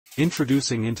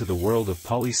Introducing into the world of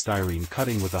polystyrene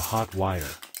cutting with a hot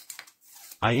wire.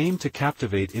 I aim to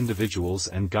captivate individuals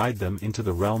and guide them into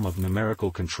the realm of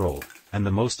numerical control, and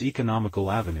the most economical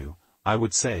avenue, I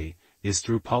would say, is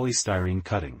through polystyrene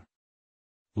cutting.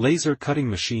 Laser cutting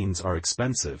machines are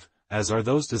expensive, as are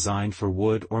those designed for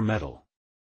wood or metal.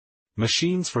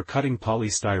 Machines for cutting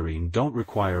polystyrene don't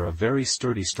require a very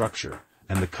sturdy structure,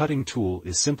 and the cutting tool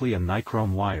is simply a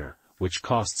nichrome wire, which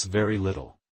costs very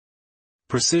little.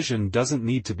 Precision doesn't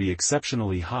need to be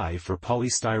exceptionally high for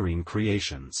polystyrene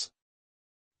creations.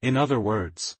 In other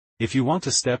words, if you want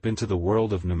to step into the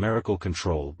world of numerical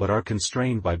control but are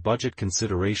constrained by budget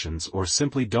considerations or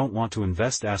simply don't want to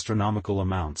invest astronomical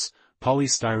amounts,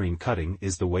 polystyrene cutting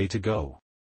is the way to go.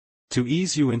 To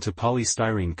ease you into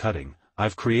polystyrene cutting,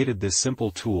 I've created this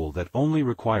simple tool that only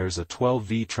requires a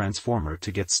 12V transformer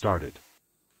to get started.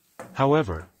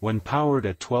 However, when powered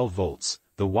at 12 volts,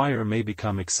 the wire may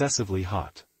become excessively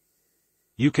hot.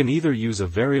 You can either use a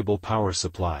variable power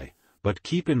supply, but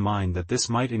keep in mind that this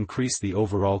might increase the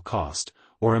overall cost,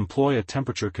 or employ a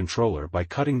temperature controller by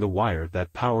cutting the wire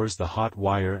that powers the hot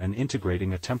wire and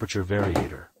integrating a temperature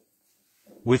variator.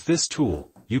 With this tool,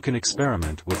 you can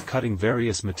experiment with cutting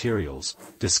various materials,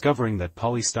 discovering that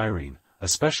polystyrene,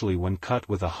 especially when cut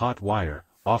with a hot wire,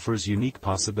 offers unique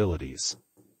possibilities.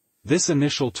 This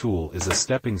initial tool is a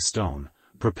stepping stone,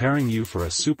 preparing you for a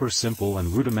super simple and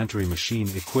rudimentary machine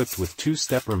equipped with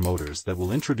 2-stepper motors that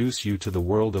will introduce you to the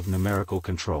world of numerical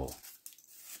control.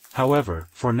 However,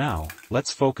 for now,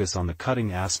 let's focus on the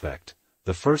cutting aspect,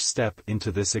 the first step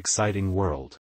into this exciting world.